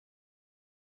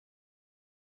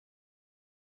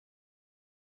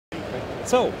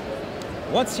So,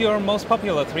 what's your most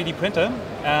popular 3D printer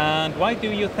and why do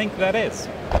you think that is?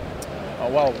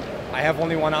 Well, I have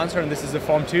only one answer, and this is the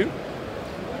Form 2.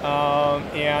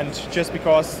 And just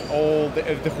because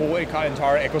the whole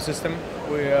entire ecosystem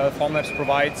Formlabs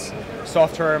provides,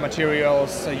 software,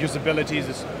 materials, usabilities,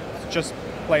 it just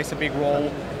plays a big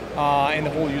role in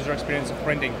the whole user experience of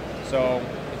printing. So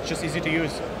it's just easy to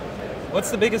use. What's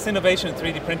the biggest innovation in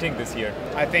 3D printing this year?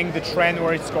 I think the trend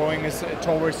where it's going is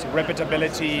towards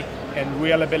repeatability and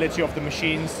reliability of the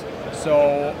machines.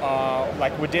 So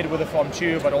like we did with the Form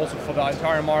 2, but also for the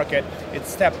entire market, it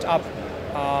stepped up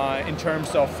in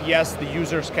terms of, yes, the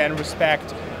users can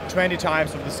respect 20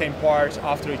 times of the same part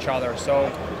after each other.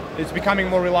 So it's becoming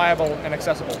more reliable and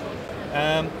accessible.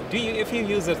 If you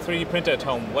use a 3D printer at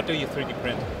home, what do you 3D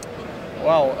print?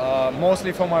 Well,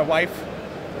 mostly for my wife.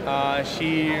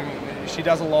 She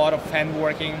does a lot of hand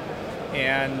working,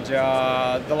 and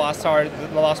the last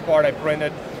part I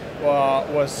printed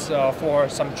was for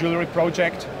some jewelry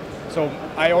project. So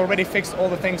I already fixed all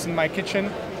the things in my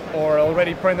kitchen, or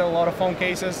already printed a lot of phone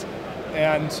cases,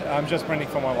 and I'm just printing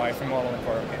for my wife and modeling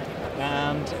for her.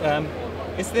 And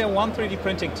is there one 3D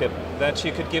printing tip that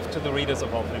you could give to the readers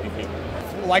of all 3D people?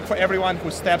 Like for everyone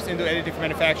who steps into additive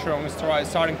manufacturing and is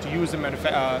starting to use a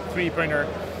 3D printer,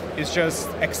 is just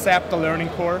accept the learning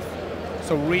curve.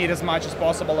 So read as much as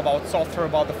possible about software,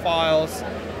 about the files,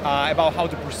 about how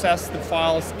to process the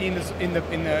files in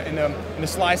the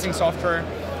slicing software,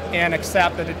 and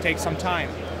accept that it takes some time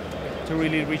to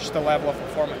really reach the level of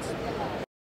performance.